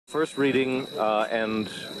First reading, and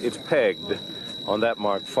it's pegged on that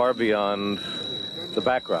mark far beyond the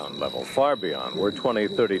background level, far beyond. We're 20,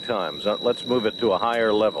 30 times. Let's move it to a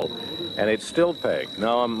higher level. And it's still pegged.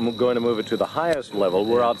 Now I'm going to move it to the highest level.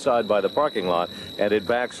 We're outside by the parking lot, and it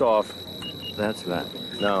backs off. That's right.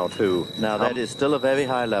 Now to... Now that is still a very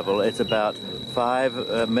high level. It's about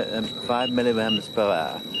 5 milligrams per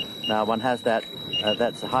hour. Now one has that,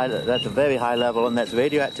 that's a very high level, and that's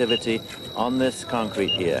radioactivity on this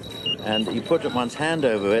concrete here. And you put one's hand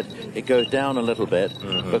over it, it goes down a little bit,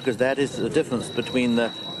 because that is the difference between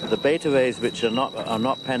the beta rays, which are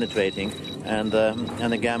not penetrating, and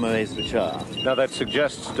the gamma rays, which are. Now that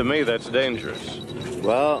suggests to me that's dangerous.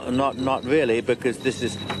 Well, not really, because this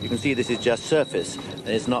is, you can see this is just surface.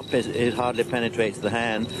 It hardly penetrates the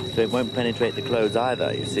hand, so it won't penetrate the clothes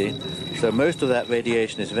either, you see. So most of that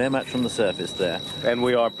radiation is very much from the surface there. And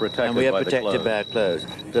we are protected and we are protected by our clothes.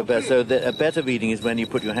 So a better reading is when you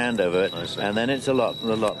put your hand over it, and then it's a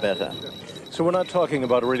lot better. So we're not talking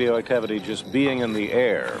about radioactivity just being in the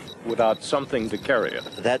air without something to carry it.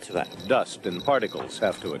 That's right. Dust and particles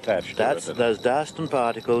have to attach to it. There's dust and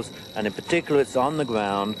particles, and in particular it's on the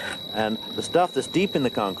ground, and the stuff that's deep in the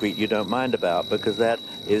concrete you don't mind about, because that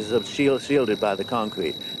is shielded by the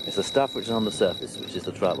concrete. It's the stuff which is on the surface which is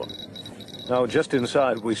the trouble. Now, just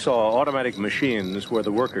inside, we saw automatic machines where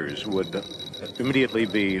the workers would immediately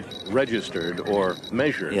be registered or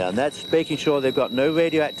measured. Yeah, and that's making sure they've got no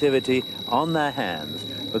radioactivity on their hands,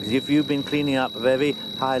 because if you've been cleaning up very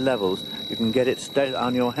high levels, you can get it straight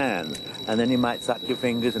on your hands, and then you might suck your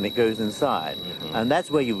fingers and it goes inside. And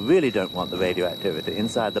that's where you really don't want the radioactivity,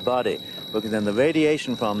 inside the body, because then the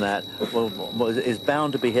radiation from that is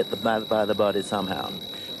bound to be hit by the body somehow.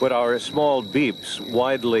 But our small beeps,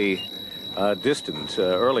 widely distant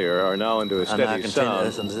earlier, are now into a steady sound,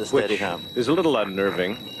 which is a little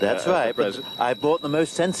unnerving. That's right. But I bought the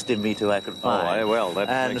most sensitive meter I could find. Oh, well, that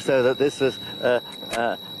and so that this was,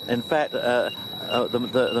 in fact,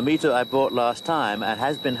 the meter I bought last time and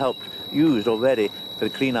has been used already for the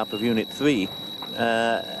cleanup of Unit 3.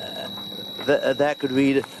 That could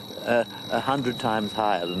read 100 times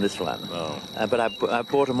higher than this one. Oh. But I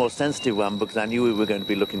bought a more sensitive one because I knew we were going to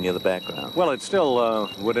be looking near the background. Well, it still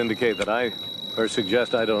would indicate that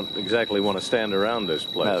suggest I don't exactly want to stand around this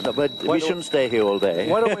place. No, but we shouldn't stay here all day.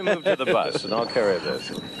 Why don't we move to the bus and I'll carry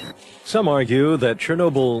this? Some argue that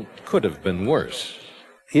Chernobyl could have been worse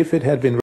if it had been